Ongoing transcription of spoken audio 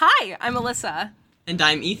Hi, I'm Elissa. And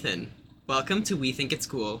I'm Ethan. Welcome to We Think It's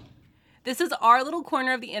Cool. This is our little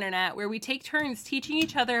corner of the internet where we take turns teaching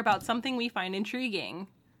each other about something we find intriguing.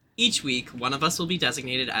 Each week, one of us will be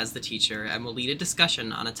designated as the teacher and will lead a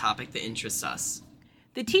discussion on a topic that interests us.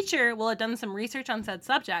 The teacher will have done some research on said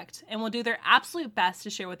subject and will do their absolute best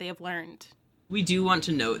to share what they have learned. We do want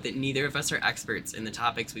to note that neither of us are experts in the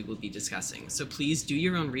topics we will be discussing, so please do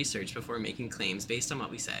your own research before making claims based on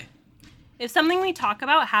what we say. If something we talk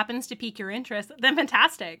about happens to pique your interest, then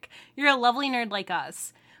fantastic. You're a lovely nerd like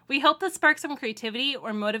us. We hope this sparks some creativity or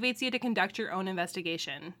motivates you to conduct your own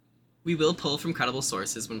investigation. We will pull from credible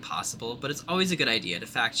sources when possible, but it's always a good idea to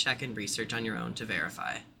fact-check and research on your own to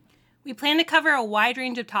verify. We plan to cover a wide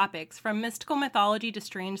range of topics, from mystical mythology to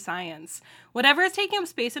strange science. Whatever is taking up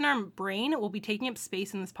space in our brain will be taking up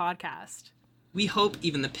space in this podcast. We hope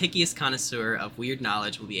even the pickiest connoisseur of weird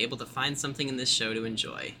knowledge will be able to find something in this show to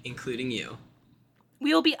enjoy, including you.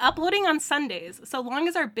 We will be uploading on Sundays, so long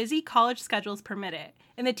as our busy college schedules permit it,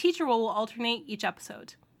 and the teacher will alternate each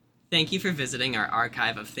episode. Thank you for visiting our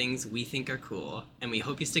archive of things we think are cool, and we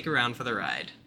hope you stick around for the ride.